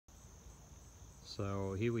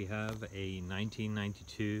So here we have a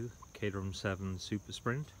 1992 Caterham 7 Super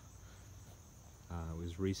Sprint. It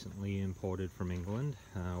was recently imported from England,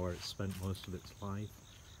 where it spent most of its life,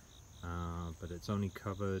 but it's only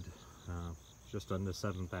covered just under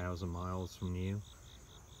 7,000 miles from new,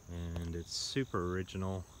 and it's super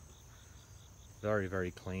original,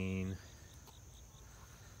 very clean,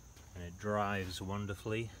 and it drives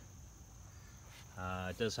wonderfully.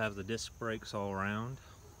 It does have the disc brakes all around.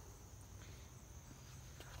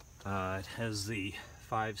 It has the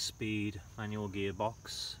 5-speed manual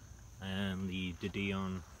gearbox and the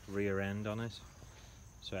Didion rear end on it,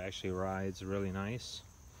 so it actually rides really nice.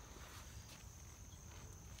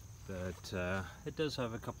 But it does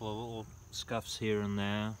have a couple of little scuffs here and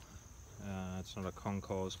there. It's not a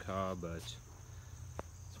concours car, but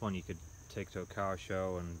it's one you could take to a car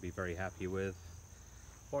show and be very happy with.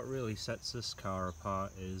 What really sets this car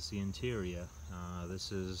apart is the interior.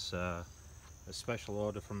 This is a special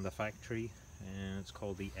order from the factory, and it's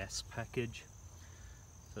called the S package.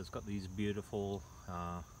 So it's got these beautiful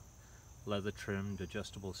leather trimmed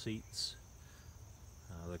adjustable seats.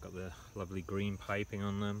 They've got the lovely green piping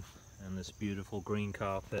on them, and this beautiful green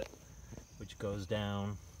carpet which goes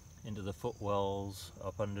down into the footwells,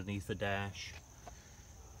 up underneath the dash,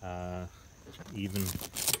 even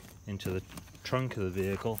into the trunk of the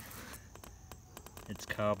vehicle. It's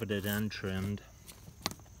carpeted and trimmed.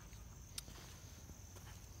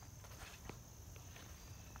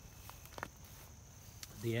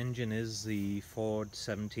 The engine is the Ford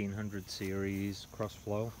 1700 series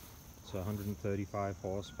cross-flow, so 135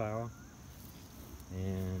 horsepower,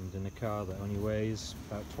 and in a car that only weighs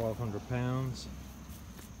about 1,200 pounds.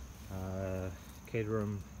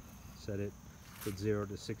 Caterham said it did 0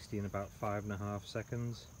 to 60 in about 5.5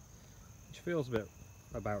 seconds, which feels a bit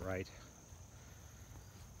about right.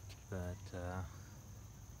 But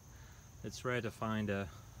it's rare to find a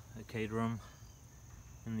Caterham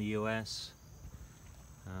in the US.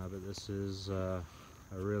 But this is a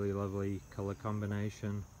really lovely color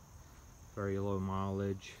combination, very low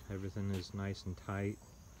mileage, everything is nice and tight,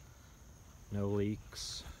 no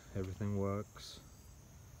leaks, everything works,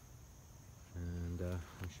 and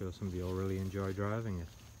I'm sure somebody will really enjoy driving it.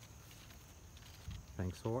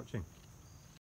 Thanks for watching.